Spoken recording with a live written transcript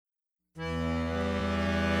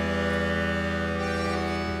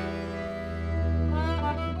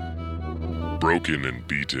Broken and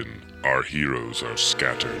beaten, our heroes are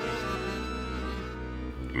scattered.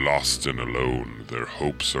 Lost and alone, their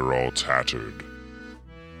hopes are all tattered.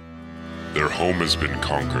 Their home has been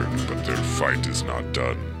conquered, but their fight is not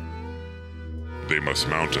done. They must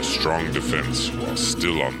mount a strong defense while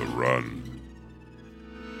still on the run.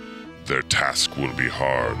 Their task will be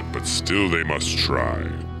hard, but still they must try.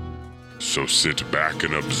 So sit back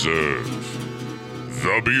and observe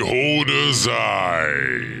the Beholder's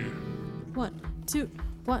Eye. 1, 2,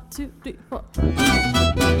 1, 2, 3, 4.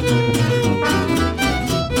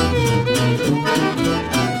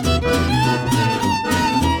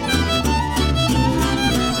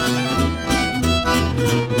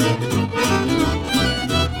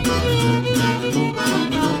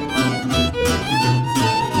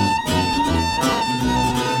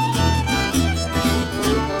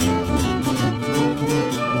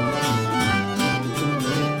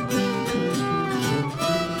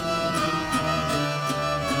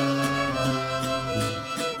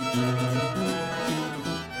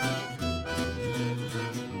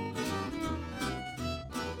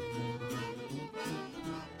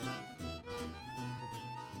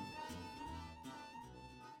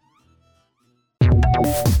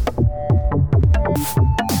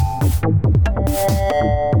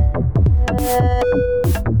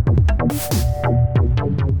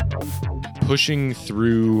 Pushing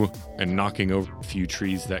through and knocking over a few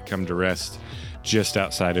trees that come to rest just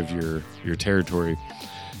outside of your territory,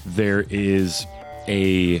 there is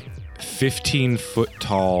a 15-foot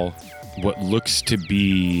tall, what looks to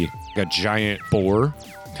be a giant boar.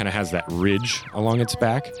 Kind of has that ridge along its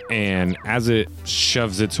back, and as it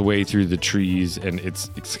shoves its way through the trees and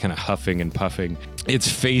it's kind of huffing and puffing,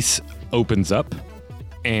 its face opens up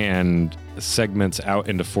and segments out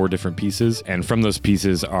into 4 different pieces, and from those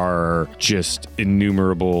pieces are just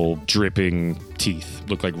innumerable dripping teeth,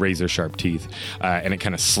 look like razor sharp teeth, and it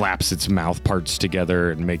kind of slaps its mouth parts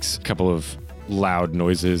together and makes a couple of loud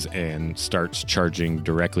noises and starts charging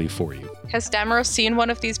directly for you. Has Damaros seen one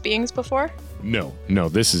of these beings before? No,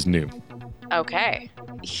 this is new. Okay.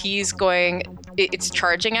 It's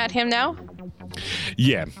charging at him now?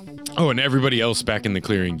 Yeah. Oh, and everybody else back in the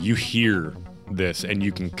clearing, you hear this and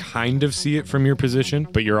you can kind of see it from your position,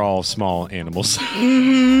 but you're all small animals.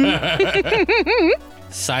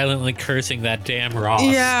 Silently cursing that damn Ross.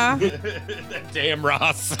 Yeah. That damn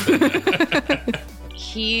Ross.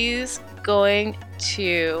 He's going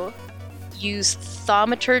to use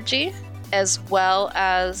thaumaturgy as well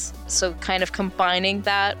as, so kind of combining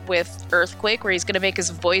that with earthquake, where he's going to make his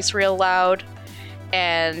voice real loud,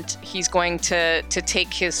 and he's going to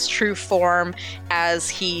take his true form as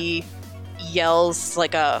he yells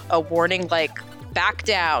like a warning, like, back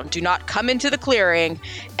down, do not come into the clearing,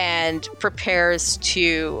 and prepares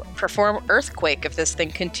to perform earthquake if this thing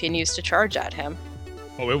continues to charge at him.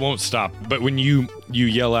 Oh, it won't stop. But when you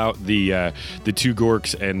yell out, the 2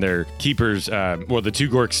 Gorks and their keepers, the 2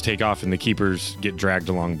 Gorks take off and the keepers get dragged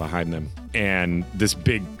along behind them. And this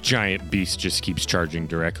big giant beast just keeps charging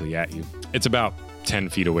directly at you. It's about 10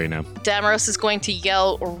 feet away now. Damaros is going to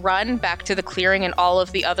yell run back to the clearing and all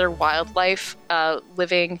of the other wildlife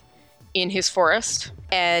living in his forest.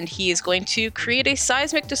 And he is going to create a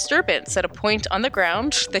seismic disturbance at a point on the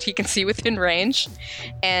ground that he can see within range.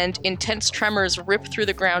 And intense tremors rip through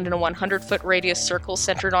the ground in a 100-foot radius circle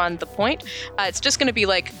centered on the point. It's just going to be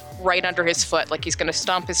like right under his foot. Like he's going to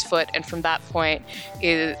stomp his foot. And from that point,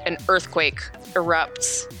 an earthquake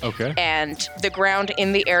erupts. Okay. And the ground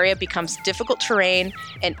in the area becomes difficult terrain.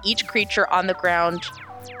 And each creature on the ground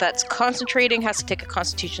that's concentrating has to take a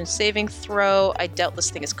Constitution saving throw. I doubt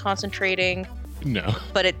this thing is concentrating. No.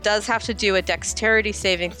 But it does have to do a dexterity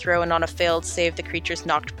saving throw, and on a failed save, the creature's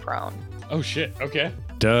knocked prone. Oh, shit. Okay.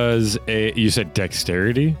 You said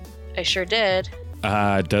dexterity? I sure did.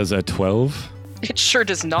 Does a 12? It sure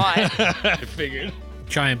does not. I figured.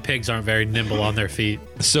 Giant pigs aren't very nimble on their feet.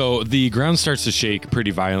 So the ground starts to shake pretty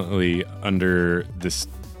violently under this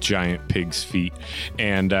giant pig's feet,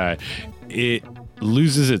 and it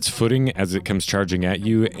loses its footing as it comes charging at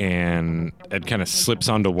you, and it kind of slips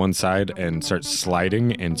onto one side and starts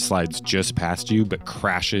sliding and slides just past you, but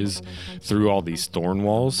crashes through all these thorn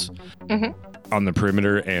walls on the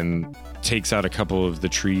perimeter and takes out a couple of the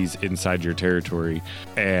trees inside your territory,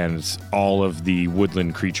 and all of the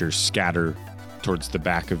woodland creatures scatter towards the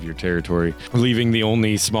back of your territory, leaving the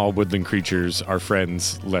only small woodland creatures, our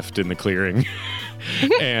friends, left in the clearing.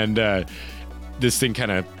 And this thing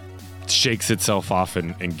kind of shakes itself off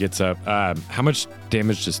and gets up. How much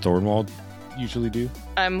damage does Thornwall usually do?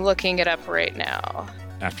 I'm looking it up right now.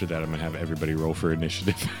 after that, I'm going to have everybody roll for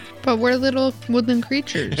initiative. But we're little woodland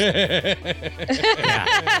creatures. Yeah.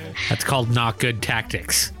 That's called not good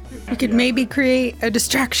tactics. We could maybe create a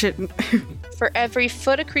distraction. For every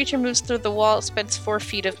foot a creature moves through the wall, it spends 4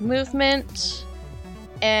 feet of movement.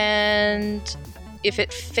 And if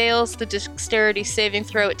it fails the dexterity saving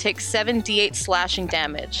throw, it takes 7d8 slashing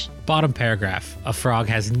damage. Bottom paragraph. A frog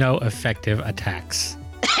has no effective attacks.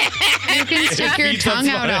 You can stick your tongue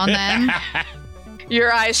out on them.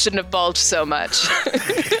 Your eyes shouldn't have bulged so much.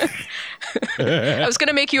 I was going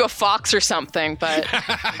to make you a fox or something, but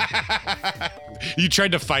You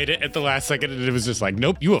tried to fight it at the last second, and it was just like,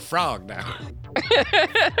 nope, you a frog now.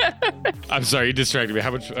 I'm sorry, you distracted me.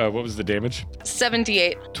 How much? What was the damage?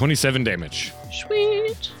 78. 27 damage.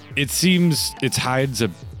 Sweet. It seems its hide's a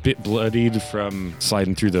bit bloodied from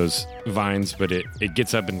sliding through those vines, but it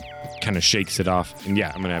gets up and kind of shakes it off. And yeah,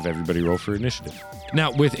 I'm going to have everybody roll for initiative.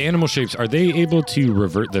 Now, with animal shapes, are they able to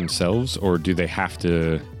revert themselves, or do they have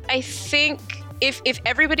to... I think if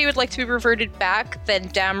everybody would like to be reverted back, then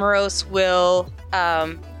Damaros will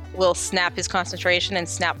snap his concentration and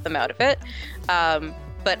snap them out of it.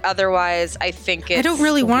 But otherwise, I think it's I don't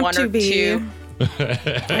really want one to or be. two.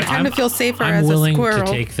 I kind of feel safer I'm as a willing squirrel.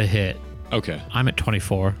 to take the hit. Okay. I'm at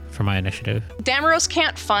 24 for my initiative. Damaros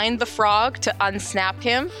can't find the frog to unsnap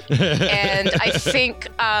him, and I think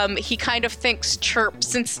he kind of thinks Chirp,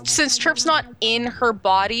 since Chirp's not in her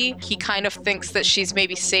body, he kind of thinks that she's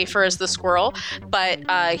maybe safer as the squirrel, but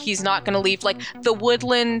he's not going to leave. Like, the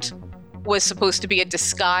woodland was supposed to be a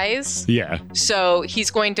disguise, Yeah. so he's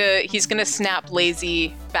going to snap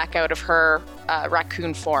Lazy back out of her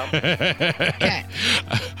raccoon form. Okay.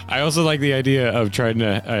 I also like the idea of trying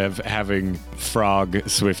to having Frog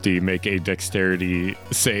Swifty make a dexterity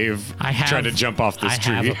save. Try to jump off this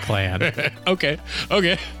tree. I have a plan. Okay.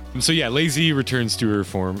 So yeah, Lazy returns to her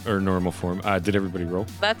form or normal form. Did everybody roll?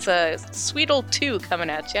 That's a sweet old 2 coming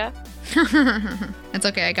at ya. It's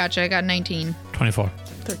okay. I got you. I got 19. 24.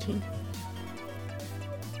 13.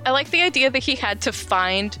 I like the idea that he had to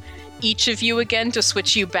find each of you again to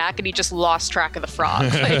switch you back, and he just lost track of the frog.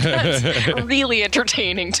 Like, that's really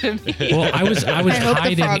entertaining to me. Well, I was I hope the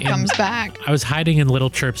hiding frog in, comes back. I was hiding in Little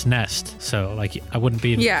Chirp's nest, so like I wouldn't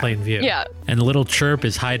be in Yeah. plain view. Yeah. And Little Chirp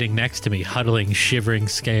is hiding next to me, huddling, shivering,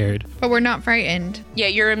 scared. But we're not frightened. Yeah,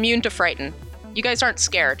 you're immune to frighten. You guys aren't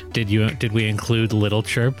scared. Did we include Little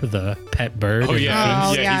Chirp, the pet bird? Oh yeah,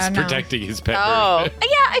 Oh, yeah. yeah, He's no. protecting his pet Oh, bird. yeah.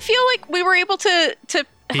 I feel like we were able to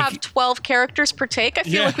have 12 characters per take. I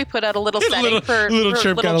feel Yeah. like we put out a little setting for little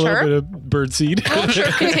Chirp got a Chirp. little bit of bird seed. Little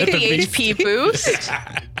Chirp can take the HP boost.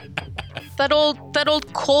 That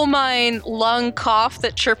old coal mine lung cough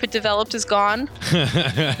that Chirp had developed is gone.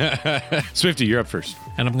 Swifty, you're up first.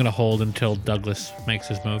 And I'm gonna hold until Douglas makes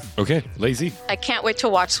his move. Okay, Lazy. I can't wait to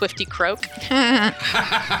watch Swifty croak.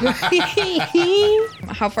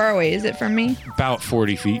 How far away is it from me? About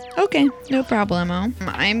 40 feet. Okay, no problemo.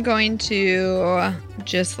 I'm going to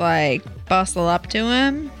just like bustle up to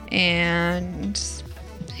him and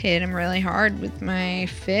hit him really hard with my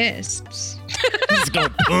fists. He's gonna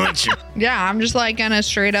punch you. Yeah, I'm just like gonna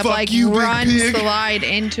straight up Fuck like you, big run pig. slide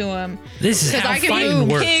into him. This is 'Cause how I can fighting move.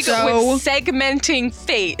 works. Pig So- with segmenting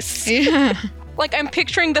face. Yeah. Like, I'm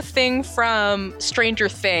picturing the thing from Stranger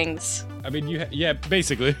Things I mean, yeah,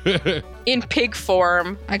 basically. in pig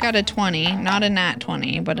form. I got a 20, not a nat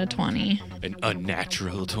 20, but a 20. An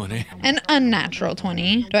unnatural 20. An unnatural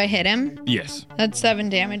 20. Do I hit him? Yes, That's 7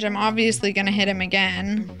 damage. I'm obviously gonna hit him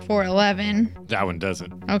again for 11. that one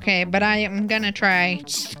doesn't. Okay, but I am gonna try.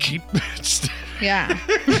 Just keep. Yeah.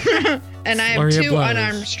 And I have Flurry of 2 blows.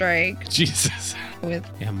 unarmed strike Jesus. with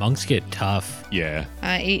Yeah, monks get tough. Yeah.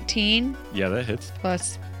 18 Yeah, that hits.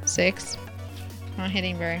 plus 6. Not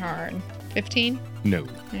hitting very hard. 15. No.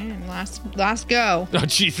 And last go. Oh,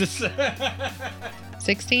 Jesus.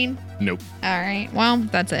 16. Nope. All right. Well,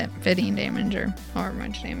 that's it. 15 damage or however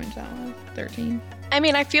much damage that was. 13. I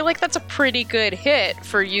mean, I feel like that's a pretty good hit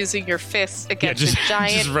for using your fists against just- a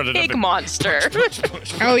giant just run it up pig and monster.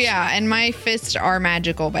 Oh yeah, and my fists are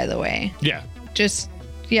magical, by the way. Yeah, Just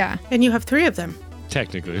yeah. And you have 3 of them.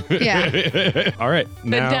 technically. Yeah. All right.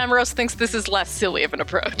 Then Now, Damaros thinks this is less silly of an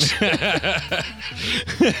approach.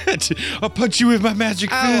 I'll punch you with my magic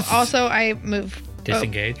Oh, fist. also I move.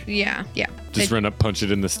 Disengage. Oh, yeah. Just run up, punch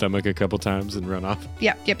it in the stomach a couple times, and run off.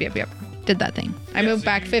 Yep. Did that thing. I moved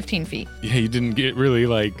back 15 feet. Yeah, you didn't get really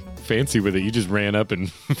like fancy with it. You just ran up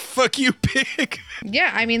and fuck you, pig.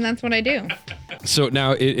 Yeah, I mean that's what I do. So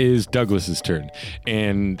now it is Douglas's turn,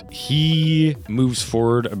 and he moves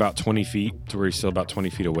forward about 20 feet to where he's still about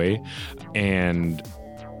 20 feet away, and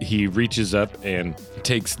he reaches up and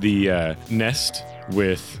takes the nest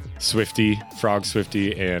with Frog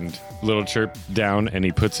Swifty, and Little Chirp down, and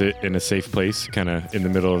he puts it in a safe place, kind of in the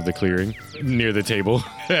middle of the clearing, near the table.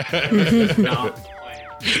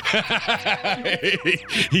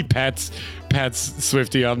 He pats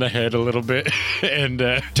Swifty on the head a little bit and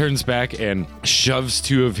turns back and shoves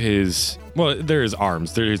two of his, well, they're his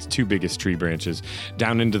arms, they're his two biggest tree branches,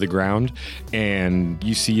 down into the ground, and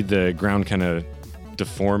you see the ground kind of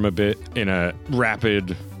deform a bit in a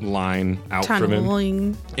rapid line out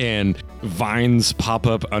Tunneling. from him, and vines pop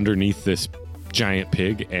up underneath this giant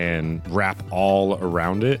pig and wrap all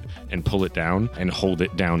around it and pull it down and hold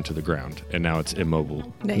it down to the ground, and now it's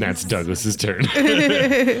immobile. Nice. And that's Douglas's turn.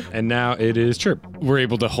 And now it is Chirp. We're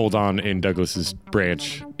able to hold on in Douglas's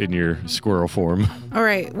branch in your squirrel form. All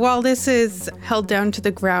right. While this is held down to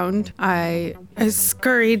the ground, I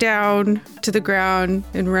scurry down to the ground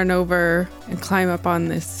and run over and climb up on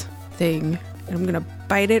this thing. And I'm going to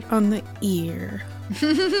bite it on the ear.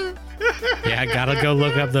 Yeah, I gotta go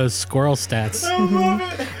look up those squirrel stats.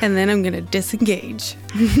 And then I'm going to disengage.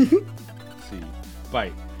 Let's see.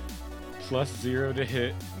 Bite. +0 to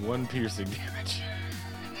hit, 1 piercing damage.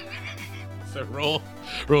 So roll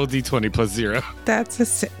d20 +0. That's a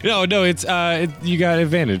 6. No, it's you got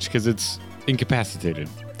advantage because it's incapacitated.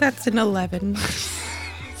 That's an 11.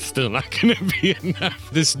 Still not gonna be enough.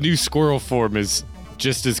 This new squirrel form is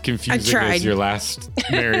just as confusing as your last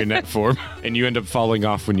marionette form, and you end up falling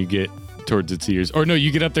off when you get towards its ears. Or no,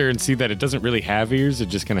 you get up there and see that it doesn't really have ears, it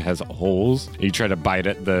just kind of has holes. And you try to bite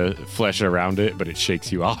at the flesh around it, but it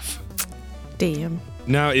shakes you off. Damn.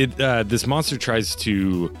 Now, this monster tries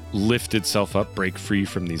to lift itself up, break free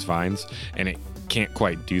from these vines, and it can't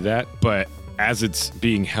quite do that. But as it's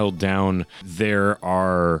being held down, there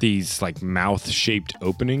are these like mouth-shaped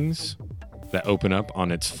openings that open up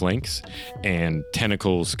on its flanks, and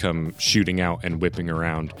tentacles come shooting out and whipping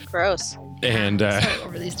around. Gross. And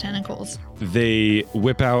Over these tentacles. they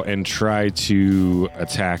whip out and try to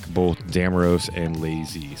attack both Damaros and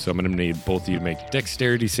Lazy. So I'm going to need both of you to make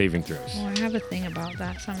dexterity saving throws. Oh, I have a thing about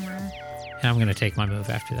that somewhere. And I'm gonna take my move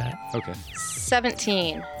after that. Okay.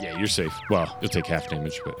 17. Yeah, you're safe. Well, you'll take half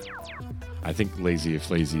damage, but I think if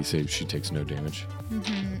Lazy saves, she takes no damage.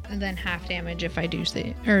 And then half damage if I do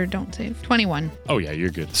save, or don't save. 21. Oh, yeah, you're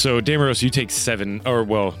good. So, Damaros, you take 7, or,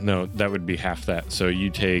 well, no, that would be half that. So, you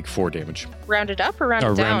take 4 damage. Rounded up or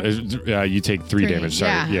rounded down? You take 3 damage,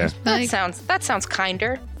 sorry. Yeah. That sounds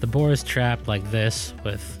kinder. The boar is trapped like this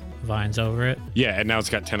with vines over it. Yeah, and now it's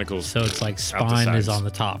got tentacles. So it's like out the spine is sides. on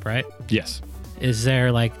the top, right? Yes. Is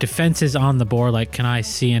there like defenses on the boar? Like, can I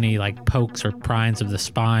see any like pokes or prines of the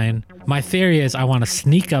spine? My theory is I want to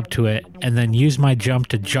sneak up to it and then use my jump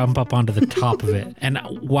to jump up onto the top of it. And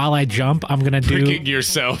while I jump, I'm going to do... Pricking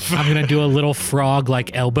yourself. I'm going to do a little frog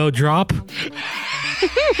like elbow drop. A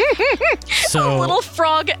little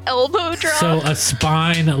frog elbow drop. So a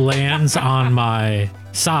spine lands on my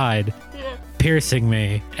side, piercing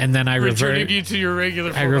me, and then I Returning revert. you to your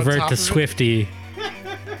regular form I on revert top to of it. Swifty,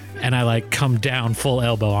 and I like come down full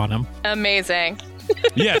elbow on him. Amazing.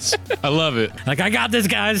 Yes, I love it. Like, I got this,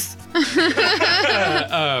 guys.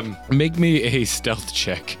 Make me a stealth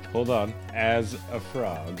check. Hold on. As a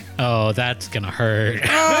frog. Oh, that's gonna hurt.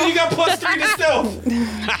 No, you got +3 to stealth.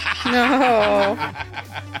 No.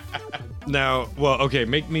 Now, well, okay,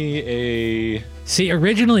 make me a... See,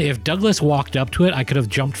 originally, if Douglas walked up to it, I could have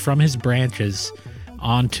jumped from his branches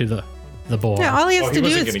onto the boar. Yeah, all he has to do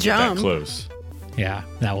wasn't is gonna jump. get that close. Yeah,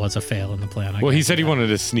 that was a fail in the plan. Well, he said he wanted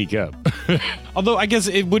to sneak up. Although, I guess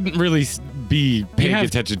it wouldn't really be paying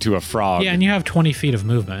attention to a frog. Yeah, and you have 20 feet of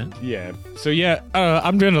movement. Yeah. So, yeah,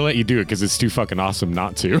 I'm going to let you do it because it's too fucking awesome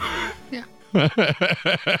not to. Yeah.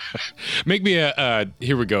 Make me a...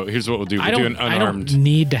 here we go. Here's what we'll do. We'll do an I unarmed don't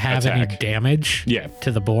need to have any attack. damage Yeah.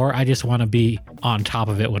 to the boar. I just want to be on top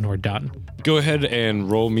of it when we're done. Go ahead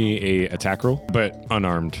and roll me a attack roll, but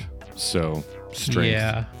unarmed. So, strength.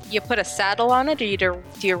 Yeah. You put a saddle on it, or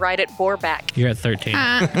do you ride it boar back? You're at 13.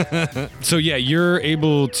 So yeah, you're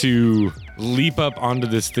able to leap up onto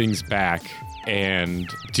this thing's back and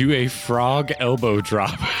do a frog elbow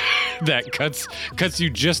drop that cuts you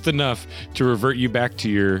just enough to revert you back to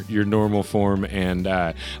your normal form and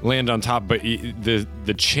land on top. But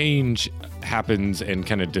the change happens and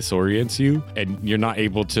kind of disorients you, and you're not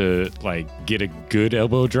able to like get a good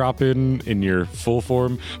elbow drop in your full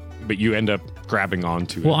form. But you end up grabbing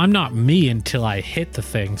onto it. Well, I'm not me until I hit the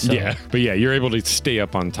thing. So Yeah, but yeah, you're able to stay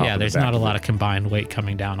up on top. yeah, of there's the back not a of lot it. of combined weight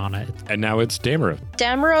coming down on it. And now it's Damara.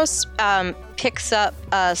 Damaros picks up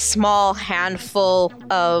a small handful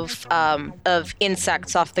of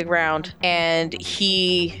insects off the ground, and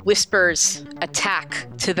he whispers attack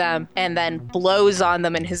to them and then blows on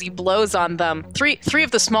them. And as he blows on them, three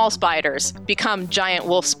of the small spiders become giant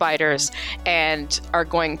wolf spiders and are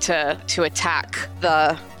going to attack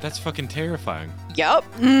the... That's fucking terrifying. Yep.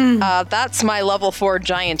 That's my level 4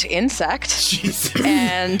 giant insect. Jesus.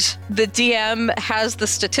 And the DM has the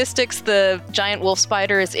statistics. The giant wolf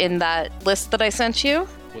spider is in that list that I sent you.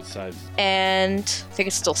 What size? And I think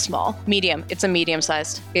it's still small. Medium. It's a medium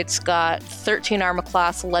sized. It's got 13 armor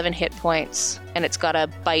class, 11 hit points, and it's got a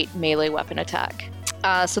bite melee weapon attack.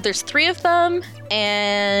 So there's 3 of them,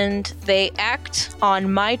 and they act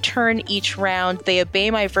on my turn each round. They obey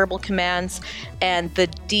my verbal commands, and the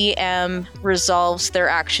DM resolves their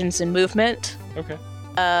actions and movement. Okay.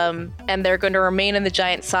 And they're going to remain in the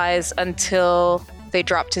giant size until they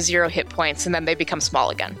drop to 0 hit points, and then they become small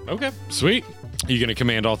again. Okay. Sweet. Are you going to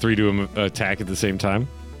command all 3 to attack at the same time?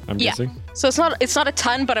 I'm guessing. So it's not a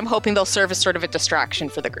ton, but I'm hoping they'll serve as sort of a distraction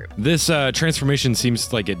for the group. This transformation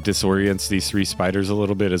seems like it disorients these 3 spiders a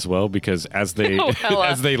little bit as well, because as they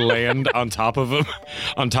as they land on top of them,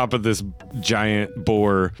 on top of this giant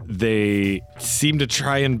boar, they seem to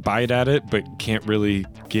try and bite at it, but can't really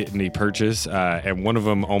get any purchase. And one of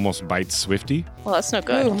them almost bites Swifty. Well, that's no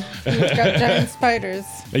good. Ooh, we've got giant spiders.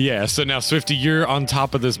 Yeah. So now Swifty, you're on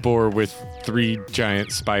top of this boar with 3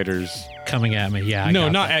 giant spiders. Coming at me, yeah. I No,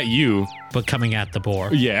 got not that. at you. But coming at the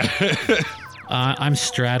boar. Yeah. I'm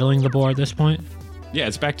straddling the boar at this point, Yeah,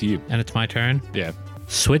 it's back to you. and it's my turn. Yeah.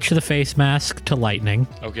 Switch the face mask to lightning,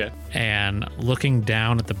 Okay. and looking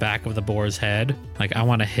down at the back of the boar's head, like I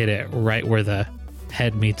want to hit it right where the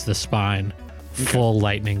head meets the spine. Full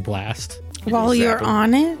lightning blast. While you're him.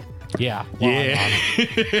 on it? Yeah. while I'm on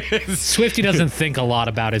it. Swifty doesn't think a lot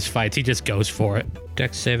about his fights. He just goes for it.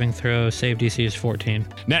 Dex saving throw. Save DC is 14.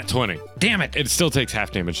 Nat 20. Damn it. It still takes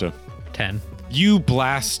half damage though. 10. You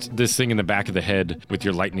blast this thing in the back of the head with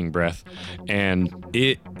your lightning breath, and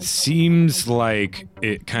it seems like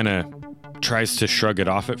it kind of tries to shrug it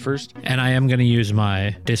off at first. And I am going to use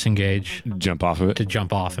my disengage Jump off of it. to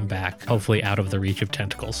jump off and back, hopefully out of the reach of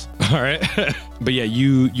tentacles. All right. But yeah,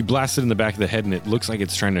 you blast it in the back of the head, and it looks like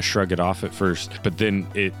it's trying to shrug it off at first, but then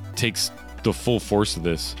it takes the full force of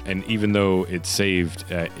this, and even though it's saved,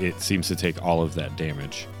 it seems to take all of that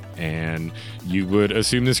damage. And you would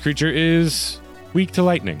assume this creature is weak to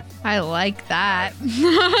lightning. I like that.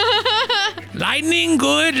 Lightning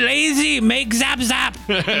good, lazy, make zap zap.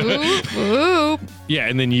 Oop, oop. Yeah,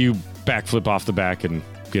 and then you backflip off the back and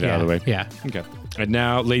get out of the way. Yeah. Okay. And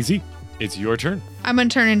now, Lazy, it's your turn. I'm gonna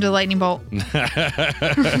turn into lightning bolt.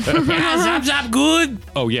 Yeah, zap zap good.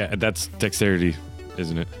 Oh, yeah, that's dexterity,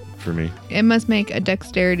 isn't it, for me? It must make a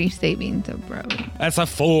dexterity saving throw. That's a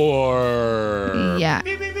 4. Yeah.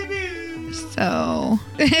 So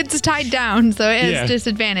it's tied down, so it has Yeah.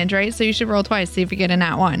 disadvantage, right? So you should roll twice, see if you get a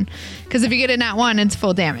nat 1. Because if you get a nat 1, it's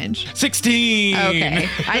full damage. 16. Okay.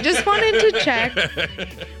 I just wanted to check.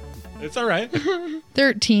 It's all right.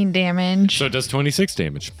 13 damage. So it does 26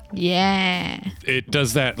 damage. Yeah. It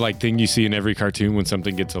does that like thing you see in every cartoon when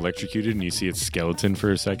something gets electrocuted and you see its skeleton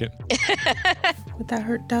for a second. Would that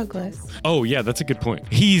hurt Douglas? Oh, yeah, that's a good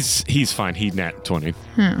point. He's fine. He nat 20.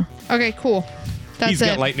 Okay, cool. That's He's it.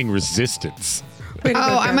 got lightning resistance. Way to go,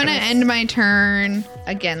 Oh, I'm going to Douglas. end my turn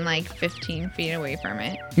again, like 15 feet away from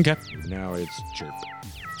it. Okay. Now it's Chirp.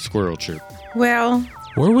 Squirrel Chirp. Well,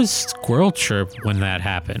 Where was Squirrel Chirp when that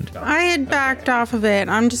happened? I had backed off of it.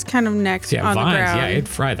 I'm just kind of next Yeah, on the vines. ground. Yeah, it'd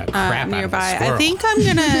fry the crap nearby. out of a I squirrel. think I'm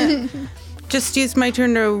gonna just use my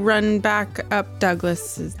turn to run back up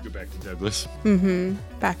Douglas's, Go back to Douglas.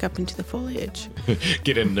 back up into the foliage.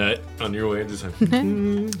 Get a nut on your way. Just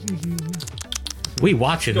we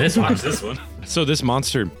watching this one. this one. So this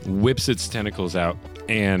monster whips its tentacles out,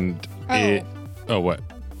 and it. Oh, what?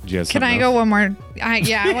 Do you have Can I something go else? one more?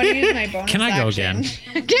 Yeah, I want to use my bonus Can I go action.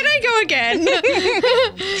 again? Can I go again?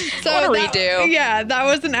 So I wanna that- redo. Yeah, that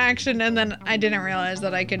was an action, and then I didn't realize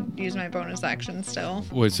that I could use my bonus action still.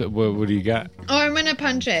 What do you got? Oh, I'm going to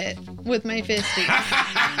punch it with my fisty.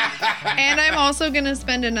 And I'm also going to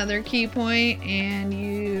spend another key point and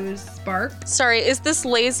use Spark. Sorry, is this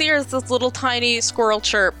lazy or is this little tiny squirrel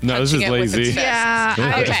chirp? No, this punching is it with its lazy. fist? Yeah,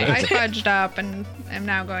 Okay. I fudged up and I'm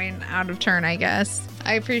now going out of turn, I guess.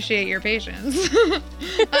 I appreciate your patience.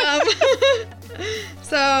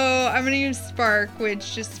 So I'm going to use Spark,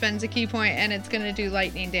 which just spends a key point, and it's going to do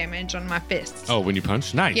lightning damage on my fists. Oh, when you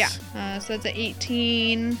punch? Nice. Yeah. So that's an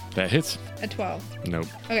 18, That hits. a 12. Nope.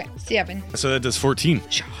 Okay, 7. So that does 14.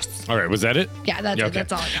 All right, was that it? Yeah, that's Yeah, it. okay.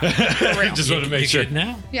 That's all I got. Just want to make You sure. good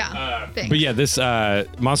now? Yeah. Thanks. But yeah, this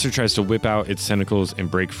monster tries to whip out its tentacles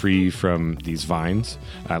and break free from these vines,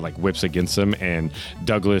 like whips against them, and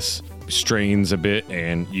Douglas strains a bit,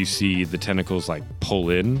 and you see the tentacles like pull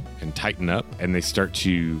in and tighten up, and they start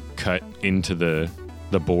to cut into the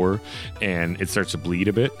boar, and it starts to bleed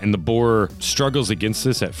a bit. And the boar struggles against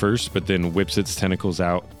this at first, but then whips its tentacles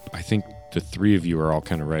out. I think the three of you are all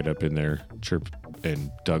kind of right up in there. Chirp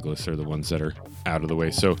and Douglas are the ones that are out of the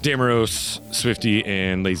way. So Damaros, Swifty,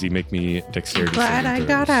 and Lazy make me dexterity. Glad saving I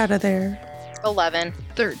got throws. out of there. 11.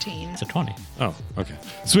 13. It's a 20. Oh, okay.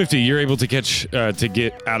 Swifty, you're able to get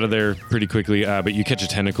out of there pretty quickly, but you catch a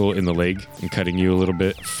tentacle in the leg and cutting you a little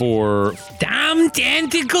bit for Damn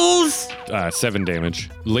tentacles! 7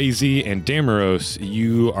 damage. Lazy and Damaros,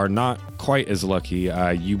 you are not quite as lucky.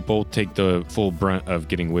 You both take the full brunt of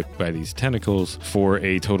getting whipped by these tentacles for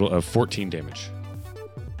a total of 14 damage.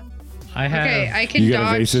 I have. Okay, I can You got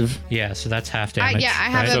dodge. evasive, Yeah, so that's half damage. Yeah, I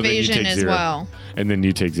have right? So then you evasion take as 0. well. and then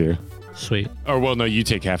you take 0. Sweet. Or, well, no, you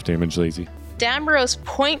take half damage, Lazy. Damaros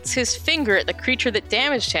points his finger at the creature that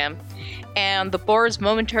damaged him, and the boar is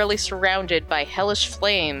momentarily surrounded by hellish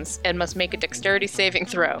flames and must make a dexterity saving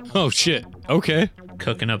throw. Oh, shit. Okay.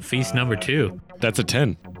 Cooking up feast number 2. That's a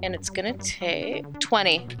 10. And it's gonna take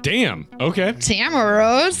 20. Damn. Okay.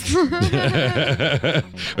 Tamaros.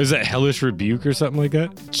 Was that Hellish Rebuke or something like that?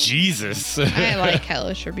 Jesus. I like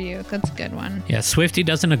Hellish Rebuke. That's a good one. Yeah, Swifty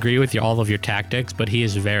doesn't agree with all of your tactics, but he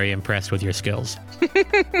is very impressed with your skills.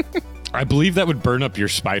 I believe that would burn up your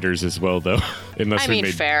spiders as well, though. Unless I we mean,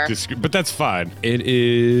 made fair. but that's fine. It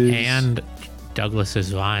is. And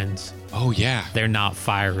Douglas's vines. Oh, yeah. They're not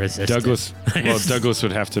fire resistant. Douglas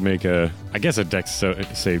would have to make a dex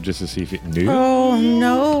save just to see if it knew. Oh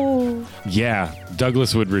no. Yeah,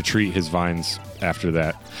 Douglas would retreat his vines after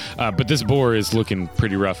that. But this boar is looking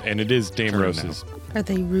pretty rough, and it is Damaros's. Are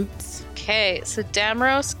they roots? Okay, so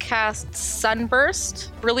Damaros casts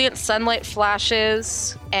Sunburst. Brilliant sunlight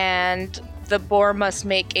flashes, and the boar must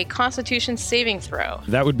make a Constitution saving throw.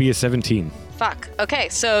 That would be a 17. Fuck. Okay,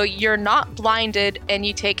 so you're not blinded, and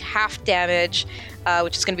you take half damage,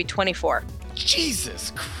 which is going to be 24.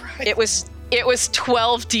 Jesus Christ. It was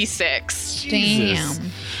 12d6.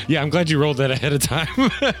 Damn. Yeah, I'm glad you rolled that ahead of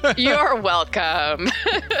time. You're welcome.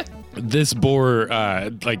 This boar,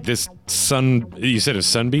 like this sun, you said a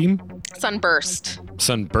sunbeam? Sunburst.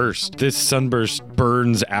 This sunburst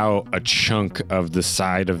burns out a chunk of the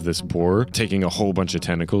side of this boar, taking a whole bunch of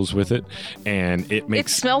tentacles with it, and it It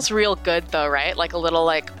makes smells real good, though, right? Like a little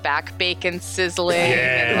back bacon sizzling.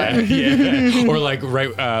 yeah, yeah, or like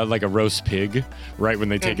like a roast pig, right when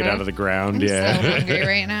they take it out of the ground. I'm Yeah, so hungry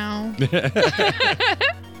right now.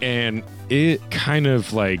 and it kind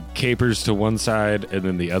of like capers to one side and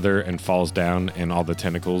then the other and falls down, and all the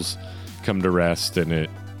tentacles come to rest, and it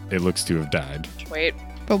looks to have died. Wait,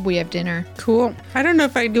 But we have dinner. Cool. I don't know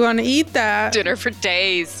if I do want to eat that. dinner for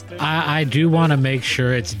days. I do want to make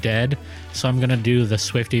sure it's dead, so I'm gonna do the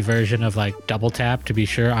Swifty version of double tap to be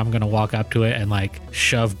sure. I'm gonna walk up to it and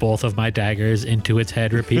shove both of my daggers into its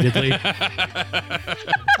head repeatedly.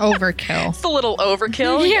 Overkill. It's a little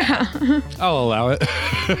overkill. Yeah. I'll allow it.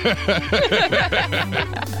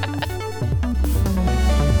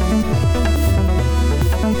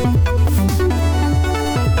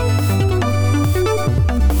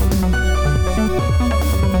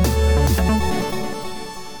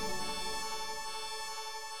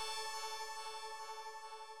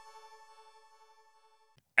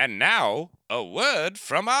 And now, a word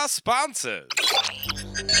from our sponsors.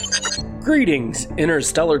 Greetings,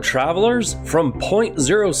 interstellar travelers, from Point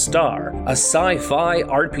Zero Star, a sci-fi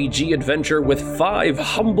RPG adventure with 5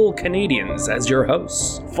 humble Canadians as your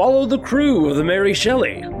hosts. Follow the crew of the Mary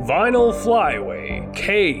Shelley, Vinyl Flyway,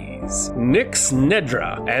 Kays, Nix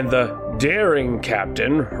Nedra, and the daring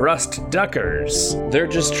captain, Rust Duckers. They're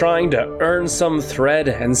just trying to earn some thread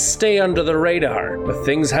and stay under the radar, but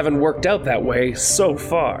things haven't worked out that way so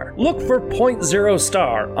far. Look for Point Zero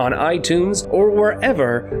Star on iTunes or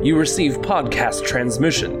wherever you receive podcast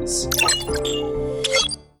transmissions.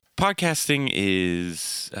 Podcasting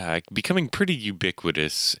is becoming pretty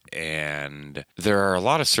ubiquitous, and there are a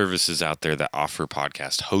lot of services out there that offer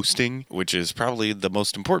podcast hosting, which is probably the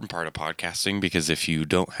most important part of podcasting, because if you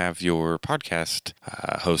don't have your podcast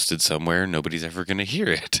hosted somewhere, nobody's ever going to hear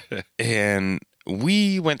it. And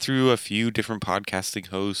we went through a few different podcasting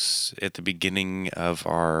hosts at the beginning of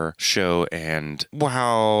our show, and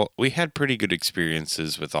while we had pretty good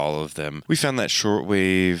experiences with all of them, we found that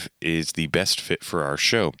Shortwave is the best fit for our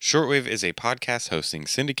show. Shortwave is a podcast hosting,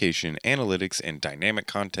 syndication, analytics, and dynamic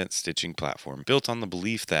content stitching platform built on the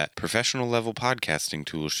belief that professional level podcasting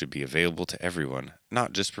tools should be available to everyone,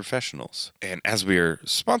 not just professionals. And as we are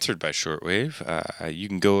sponsored by Shortwave, you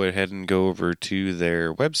can go ahead and go over to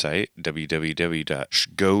their website,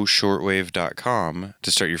 www.goshortwave.com,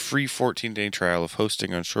 to start your free 14-day trial of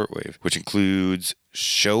hosting on Shortwave, which includes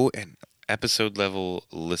show and episode level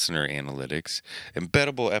listener analytics,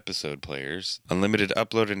 embeddable episode players, unlimited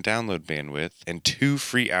upload and download bandwidth, and 2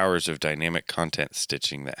 free hours of dynamic content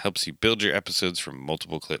stitching that helps you build your episodes from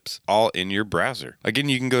multiple clips, all in your browser. Again,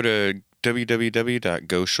 you can go to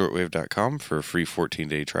www.goshortwave.com for a free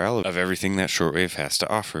 14-day trial of everything that Shortwave has to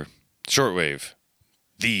offer. Shortwave,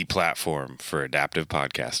 the platform for adaptive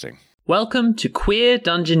podcasting. Welcome to Queer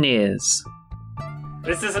Dungeoneers.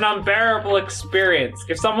 This is an unbearable experience.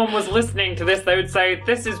 If someone was listening to this, they would say,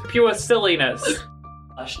 this is pure silliness.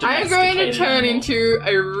 I'm going to turn into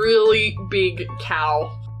a really big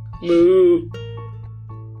cow. Moo.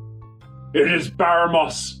 It is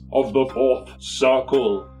Baramos of the Fourth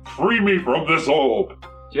Circle. Free me from this orb.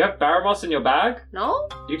 Do you have Baramos in your bag? No?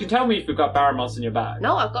 You can tell me if you've got Baramos in your bag.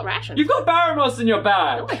 No, I've got rations. You've got Baramos in your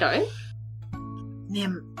bag! No, I don't.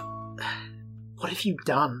 Nim, what have you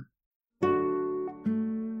done?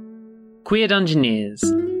 Queer Dungeoneers,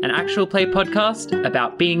 an actual play podcast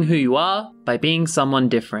about being who you are by being someone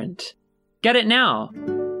different. Get it now!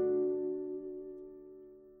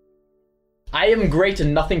 I am great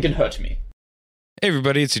and nothing can hurt me. Hey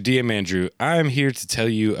everybody, it's your DM Andrew. I'm here to tell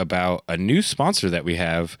you about a new sponsor that we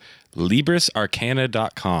have,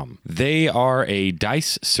 LibrisArcana.com. They are a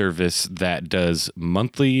dice service that does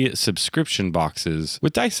monthly subscription boxes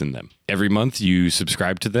with dice in them. Every month you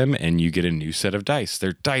subscribe to them and you get a new set of dice.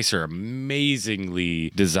 Their dice are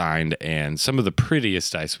amazingly designed and some of the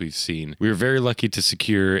prettiest dice we've seen. We were very lucky to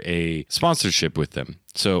secure a sponsorship with them.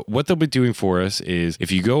 So what they'll be doing for us is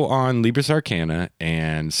if you go on Libris Arcana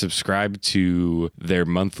and subscribe to their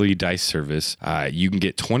monthly dice service, you can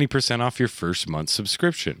get 20% off your first month's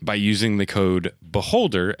subscription by using the code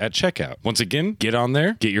BEHOLDER at checkout. Once again, get on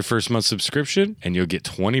there, get your first month subscription, and you'll get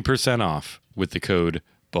 20% off with the code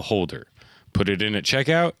BEHOLDER. Put it in at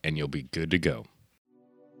checkout, and you'll be good to go.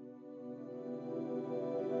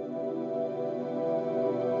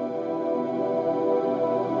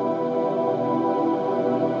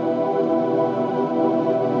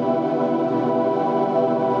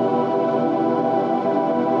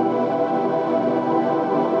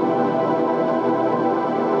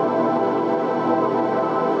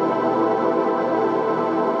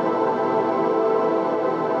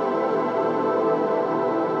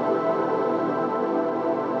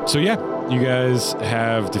 So yeah, you guys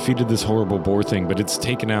have defeated this horrible boar thing, but it's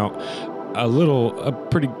taken out a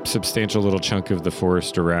pretty substantial little chunk of the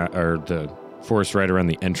forest around, or the forest right around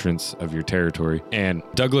the entrance of your territory. And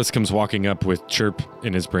Douglas comes walking up with Chirp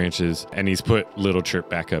in his branches, and he's put little Chirp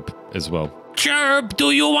back up as well. Chirp,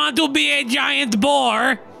 do you want to be a giant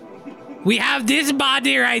boar? We have this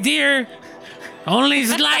body right here, only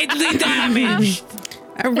slightly damaged.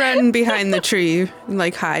 I run behind the tree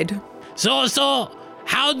and hide. So,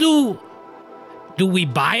 how do we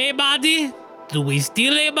buy a body? Do we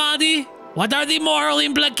steal a body? What are the moral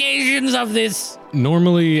implications of this?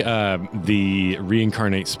 Normally, the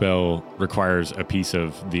reincarnate spell requires a piece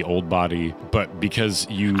of the old body, but because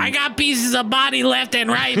you... I got pieces of body left and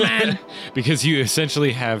right, man. Because you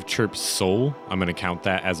essentially have Chirp's soul, I'm going to count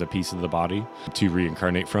that as a piece of the body to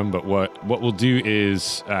reincarnate from. But what we'll do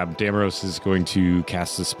is Damaros is going to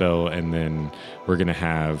cast the spell, and then we're going to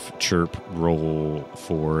have Chirp roll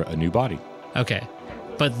for a new body. Okay.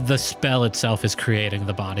 But the spell itself is creating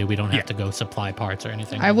the body. We don't have to go supply parts or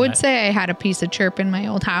anything. I would say I had a piece of Chirp in my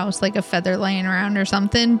old house, like a feather laying around or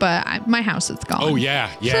something, but my house is gone. Oh,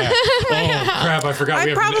 yeah. Oh, crap. I forgot.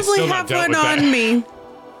 I probably have one on me.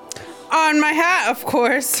 On my hat, of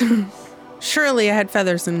course. Surely I had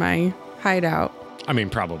feathers in my hideout. I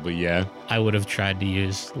mean, probably, yeah. I would have tried to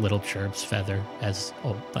use little Chirp's feather as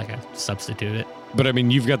a substitute it. But I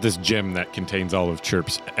mean, you've got this gem that contains all of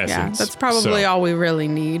Chirp's essence. Yeah, that's probably all we really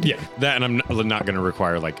need. Yeah, that, and I'm not going to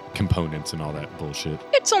require components and all that bullshit.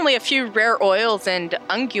 It's only a few rare oils and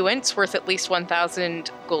unguents worth at least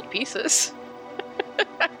 1,000 gold pieces.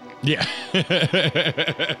 Yeah.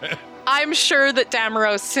 I'm sure that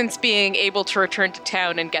Damaros, since being able to return to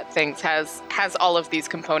town and get things, has all of these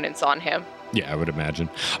components on him. Yeah, I would imagine.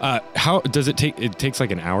 How does it take? It takes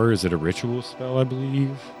an hour. Is it a ritual spell, I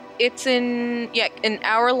believe? It's an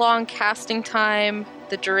hour-long casting time.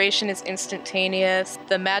 The duration is instantaneous.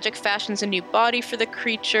 The magic fashions a new body for the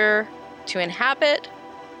creature to inhabit,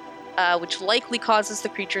 which likely causes the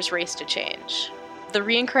creature's race to change. The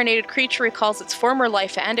reincarnated creature recalls its former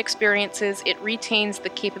life and experiences. It retains the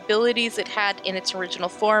capabilities it had in its original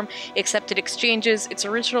form, except it exchanges its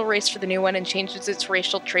original race for the new one and changes its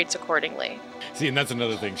racial traits accordingly. See, and that's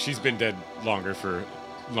another thing. She's been dead longer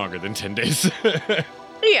than 10 days.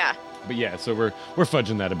 Yeah. But yeah, so we're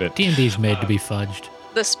fudging that a bit. D&D's made to be fudged.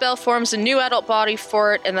 The spell forms a new adult body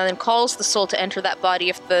for it and then calls the soul to enter that body.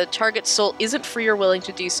 If the target soul isn't free or willing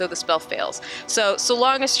to do so, the spell fails. So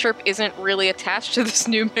long as Chirp isn't really attached to this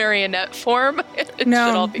new marionette form, it should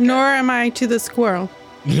all be good. Nor am I to the squirrel.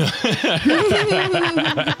 No,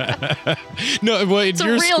 well, It's a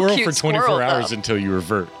you're a real squirrel cute for 24 squirrel, hours though. until you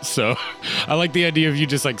revert. So I like the idea of you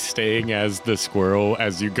just like staying as the squirrel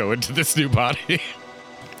as you go into this new body.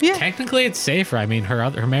 Yeah. Technically, it's safer. I mean,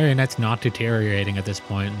 her marionette's not deteriorating at this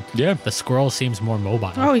point. Yeah. The squirrel seems more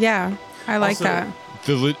mobile. Oh, yeah. I like Also, that.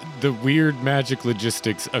 The weird magic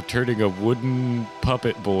logistics of turning a wooden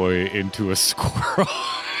puppet boy into a squirrel.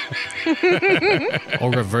 Or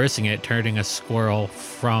reversing it, turning a squirrel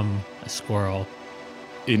from a squirrel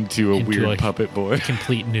into a weird puppet boy.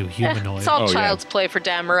 Complete new humanoid. It's all child's play for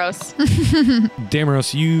Damaros.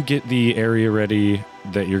 Damaros, you get the area ready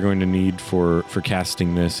that you're going to need for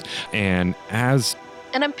casting this. And And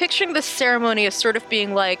I'm picturing this ceremony as sort of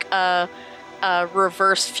being like a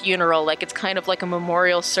reverse funeral. Like it's kind of like a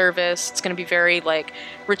memorial service. It's going to be very like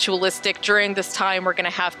ritualistic. During this time, we're going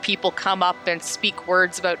to have people come up and speak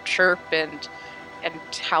words about Chirp and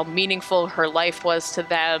how meaningful her life was to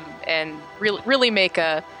them, and really make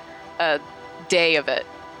a day of it.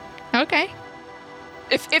 Okay.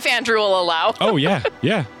 If Andrew will allow. Oh yeah,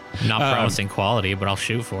 yeah. Not promising quality, but I'll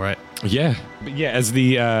shoot for it. Yeah, but yeah. As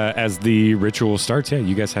the ritual starts, yeah,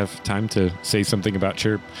 you guys have time to say something about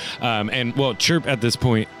Chirp. And well, Chirp at this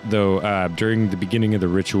point, though, during the beginning of the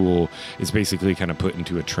ritual, is basically kind of put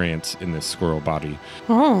into a trance in this squirrel body.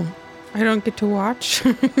 Oh, I don't get to watch.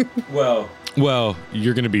 Well,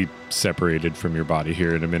 you're going to be separated from your body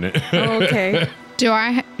here in a minute. Okay. Do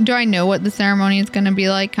I know what the ceremony is going to be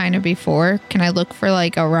like kind of before? Can I look for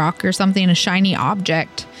like a rock or something, a shiny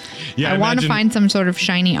object? Yeah, I want to find some sort of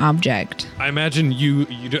shiny object. I imagine you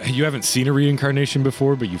haven't seen a reincarnation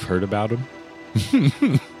before, but you've heard about them.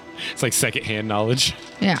 It's like secondhand knowledge.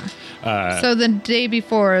 Yeah. So the day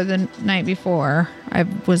before, the night before, I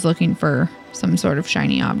was looking for some sort of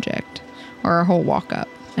shiny object or a whole walk up,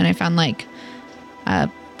 and I found like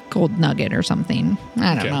a gold nugget or something.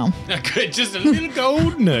 I don't know. Just a little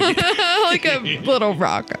gold nugget. Like a little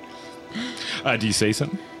rock. Do you say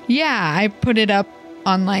something? Yeah, I put it up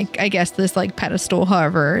on like, I guess this like pedestal,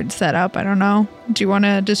 however it's set up. I don't know. Do you want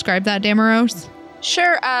to describe that, Damaros?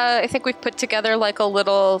 Sure. I think we've put together like a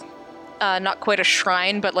little, not quite a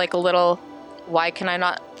shrine, but like a little, why can I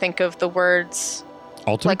not think of the words?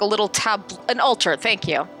 Altar? Like a little an altar. Thank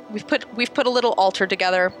you. We've put a little altar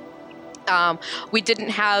together. We didn't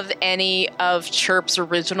have any of Chirp's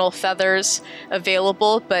original feathers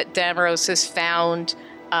available, but Damaros has found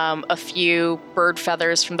a few bird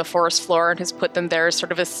feathers from the forest floor and has put them there as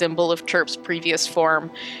sort of a symbol of Chirp's previous form,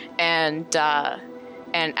 and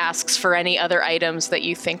asks for any other items that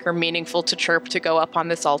you think are meaningful to Chirp to go up on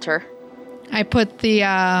this altar. I put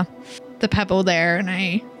the pebble there, and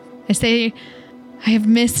I say, I have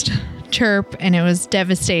missed Chirp, and it was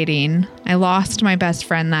devastating. I lost my best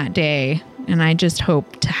friend that day, and I just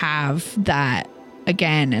hope to have that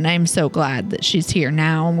again. And I'm so glad that she's here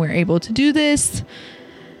now and we're able to do this.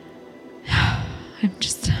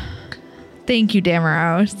 Thank you,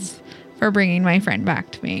 Damaros, for bringing my friend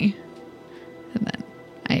back to me. And then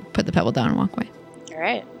I put the pebble down and walk away. All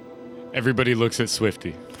right. Everybody looks at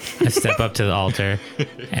Swifty. I step up to the altar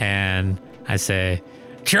and I say,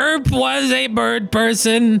 Chirp was a bird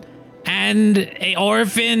person and a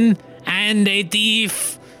orphan and a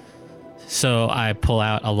thief. So I pull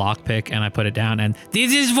out a lockpick and I put it down, and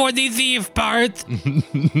this is for the thief part.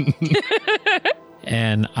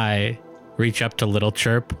 And I reach up to little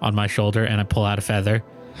Chirp on my shoulder and I pull out a feather.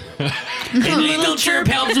 And little Chirp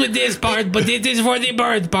helps with this part, but this is for the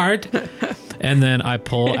bird part. And then I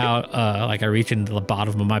pull out, I reach into the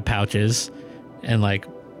bottom of my pouches and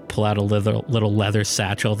pull out a little leather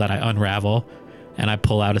satchel that I unravel, and I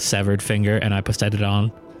pull out a severed finger and I set it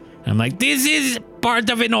on. And I'm like, this is part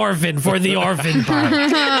of an orphan for the orphan part.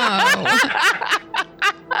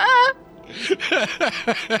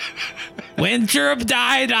 When Chirp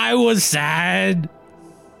died, I was sad.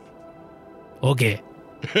 Okay.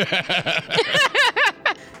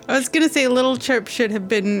 I was going to say Little Chirp should have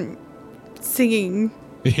been singing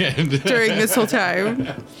during this whole time.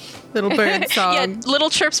 Little bird song. Yeah, Little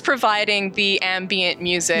Chirp's providing the ambient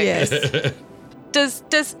music. Yes.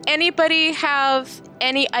 Does anybody have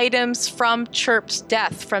any items from Chirp's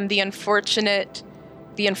death, from the unfortunate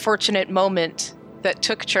moment that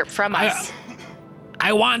took Chirp from us?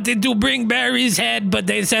 I wanted to bring Barry's head, but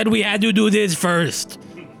they said we had to do this first.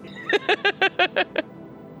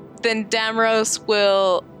 Then Damros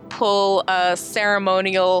will pull a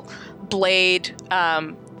ceremonial blade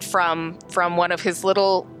from one of his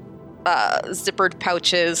little zippered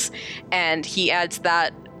pouches, and he adds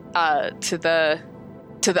that to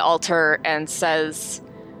the altar and says,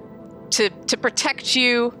 to protect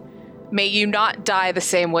you, may you not die the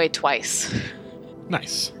same way twice.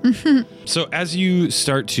 Nice. So as you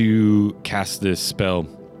start to cast this spell,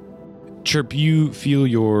 Chirp, you feel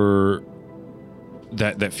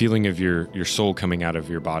that feeling of your soul coming out of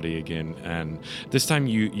your body again, and this time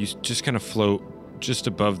you just kind of float just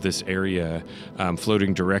above this area,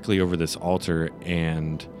 floating directly over this altar,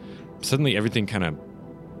 and suddenly everything kind of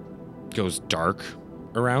goes dark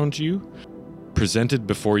around you. Presented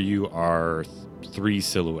before you are 3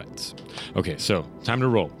 silhouettes. Okay, so time to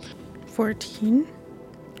roll. 14,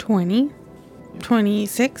 20,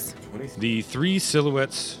 26. The 3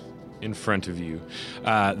 silhouettes in front of you.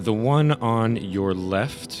 The one on your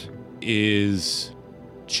left is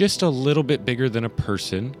just a little bit bigger than a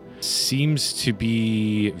person. Seems to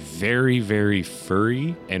be very, very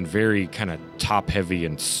furry and very kind of top heavy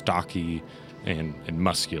and stocky and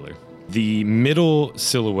muscular. The middle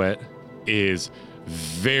silhouette is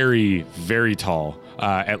very, very tall,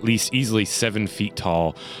 at least easily 7 feet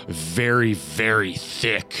tall, very, very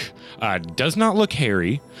thick. Does not look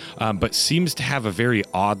hairy, but seems to have a very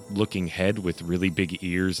odd-looking head with really big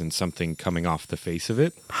ears and something coming off the face of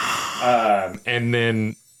it. And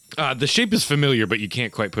then the shape is familiar, but you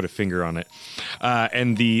can't quite put a finger on it.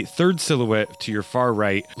 And the third silhouette to your far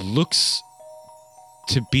right looks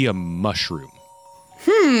to be a mushroom.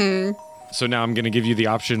 So now I'm going to give you the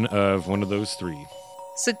option of one of those 3.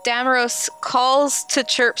 So Damaros calls to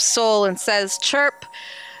Chirp's soul and says, Chirp,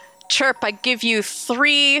 I give you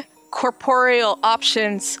 3 corporeal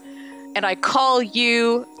options, and I call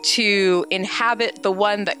you to inhabit the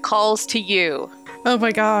one that calls to you. Oh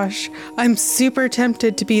my gosh. I'm super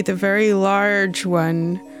tempted to be the very large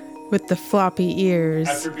one with the floppy ears.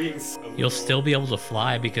 After being You'll still be able to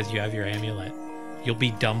fly because you have your amulet. You'll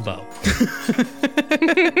be Dumbo.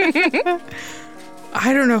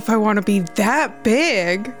 I don't know if I want to be that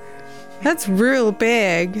big. That's real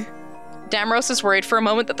big. Damaros is worried for a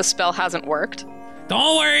moment that the spell hasn't worked.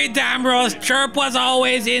 Don't worry, Damros. Chirp was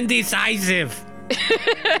always indecisive.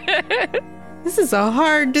 This is a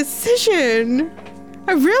hard decision.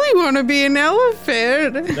 I really want to be an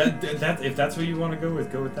elephant. If that's what you want to go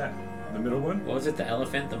with that. The middle one? What was it? The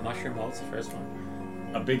elephant, the mushroom? What was the first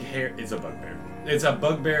one? A big hair. It's a bugbear. It's a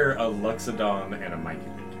bugbear, a Luxodon, and a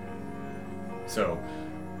Myculid. So,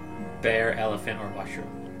 Bear, elephant, or mushroom?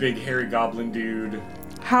 big hairy goblin dude.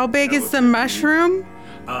 How big is the mushroom?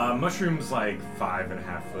 Mushroom's like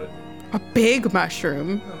 5.5 foot. A big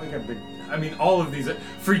mushroom. Not like a big. I mean, all of these.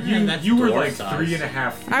 For you, you were like size.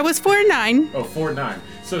 3.5 feet. I was 4'9". Oh, 4'9".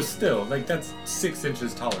 So still, like that's 6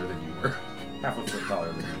 inches taller than you were. Half a foot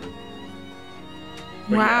taller than you were.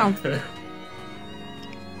 But Wow. Yeah.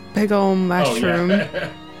 Big old mushroom. Oh, yeah.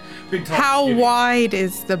 Big, tall, How skinny. wide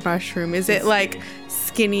is the mushroom? Is it like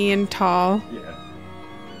skinny and tall? Yeah.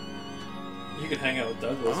 You could hang out with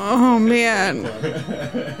Douglas. Oh man.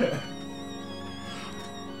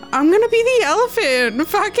 I'm gonna be the elephant.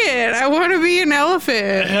 Fuck it. I want to be an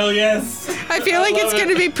elephant. Hell yes. I feel like it's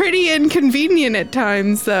gonna be pretty inconvenient at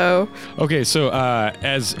times, though. Okay, so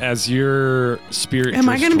as your spirit, Am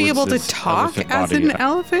I drifts gonna be towards able to this talk elephant as body, an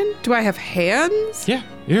elephant? Do I have hands? Yeah,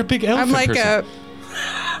 you're a big elephant. I'm like person.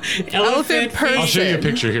 a elephant person. I'll show you a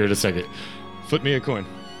picture here in a second. Flip me a coin.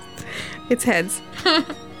 It's heads.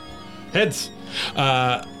 Heads.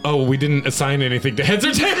 We didn't assign anything to heads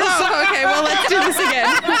or tails. Oh, okay. Well, let's do this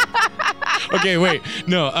again. Okay, wait.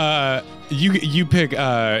 No, you pick.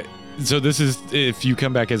 So this is if you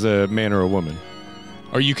come back as a man or a woman,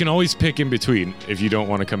 or you can always pick in between if you don't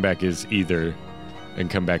want to come back as either, and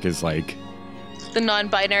come back as like The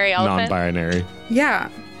non-binary elephant. non-binary. Yeah.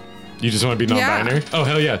 You just want to be non-binary? Oh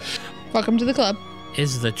hell yeah! Welcome to the club.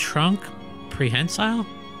 Is the trunk prehensile?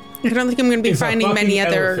 I don't think I'm going to be It's a finding many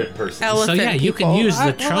fucking other elephant person. elephant So yeah, you can people. use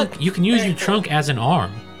the trunk. You can use your trunk as an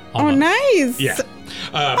arm. Oh, almost. nice. Yeah.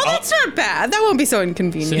 Oh, that's not bad. That won't be so So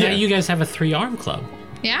inconvenient. now you guys have a 3-arm club.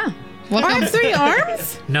 Yeah. I have 3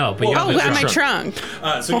 arms? No, but you have and my trunk.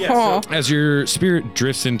 So as your spirit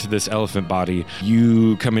drifts into this elephant body,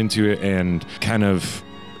 you come into it and kind of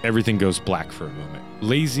everything goes black for a moment.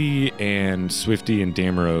 Lazy and Swifty and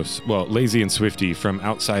Damaros, well, Lazy and Swifty from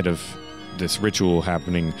outside of this ritual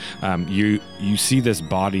happening, you see this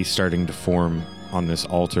body starting to form on this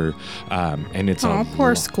altar, and it's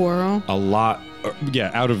poor squirrel. A lot,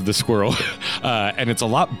 out of the squirrel, and it's a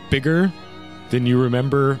lot bigger than you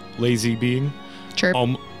remember Lazy being. Chirp.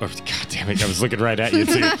 God damn it! I was looking right at you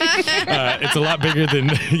too. It's a lot bigger than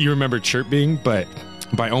you remember Chirp being, but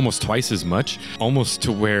by almost twice as much, almost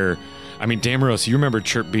to where. I mean, Damaros, you remember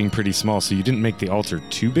Chirp being pretty small, so you didn't make the altar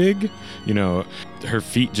too big. You know, her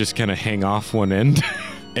feet just kind of hang off one end,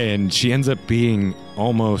 and she ends up being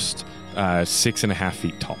almost 6.5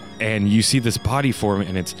 feet tall. And you see this body form,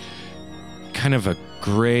 and it's kind of a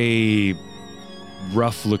gray,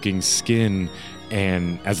 rough-looking skin.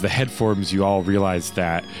 And as the head forms, you all realize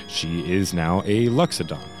that she is now a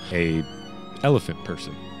Luxodon, a elephant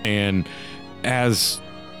person. And as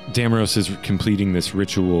Damaros is completing this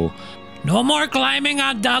ritual, no more climbing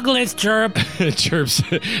on Douglas, Chirp.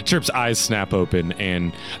 Chirp's eyes snap open,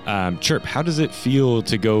 and Chirp, how does it feel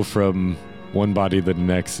to go from one body to the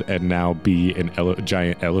next and now be a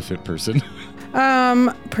giant elephant person?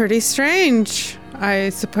 Pretty strange, I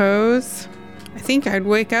suppose. I think I'd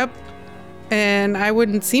wake up and I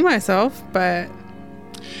wouldn't see myself, but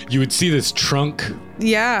you would see this trunk,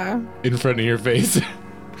 in front of your face.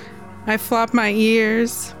 I flop my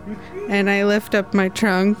ears and I lift up my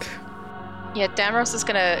trunk. Yeah, Damaros is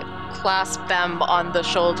gonna clasp Bem on the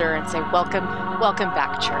shoulder and say, welcome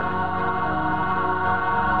back, Chirp.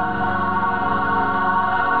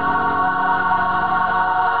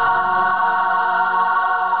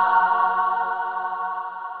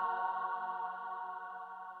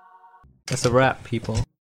 That's a wrap, people.